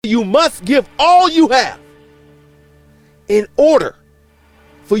you must give all you have in order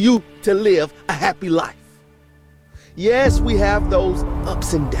for you to live a happy life. Yes, we have those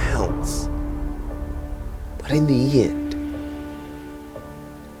ups and downs, but in the end,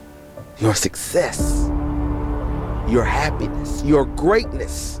 your success, your happiness, your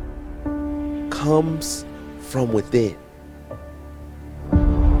greatness comes from within.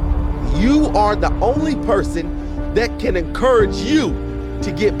 You are the only person that can encourage you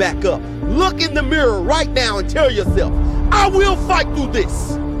to get back up. Look in the mirror right now and tell yourself, I will fight through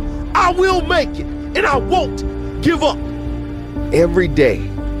this. I will make it, and I won't give up. Every day,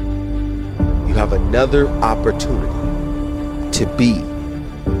 you have another opportunity to be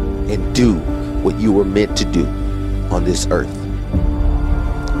and do what you were meant to do on this earth.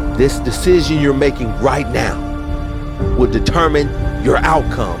 This decision you're making right now will determine your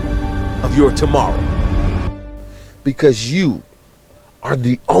outcome of your tomorrow, because you are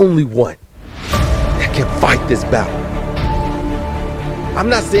the only one that can fight this battle. I'm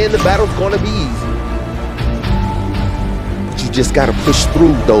not saying the battle's gonna be easy, but you just gotta push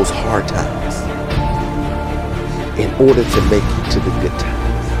through those hard times in order to make it to the good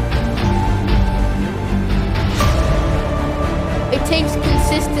times. It takes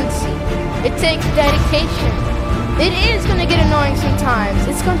consistency. It takes dedication. It is going to get annoying sometimes.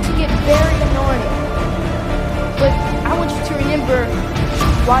 It's going to get very annoying. But I want you to remember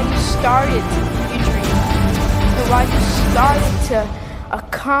why you started your dream and why you started to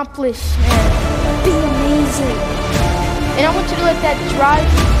accomplish and be amazing. And I want you to let that drive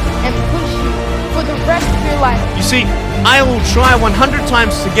you and push you for the rest of your life. You see, I will try 100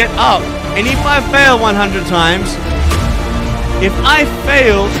 times to get up, and if I fail 100 times, if I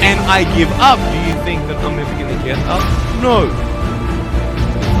fail and I give up, do you think that I'm ever going to get up? No. If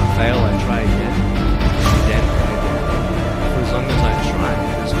I fail, I try again. For as long as I try,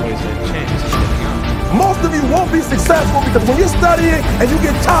 there's always a chance of getting up. Most of you won't be successful because when you're studying and you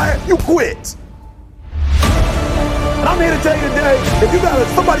get tired, you quit. And I'm here to tell you today, if you got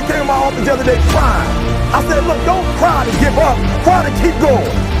somebody came to my office the other day crying. I said, look, don't cry to give up, cry to keep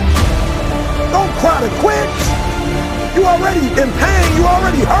going. Don't cry to quit. You already in pain, you already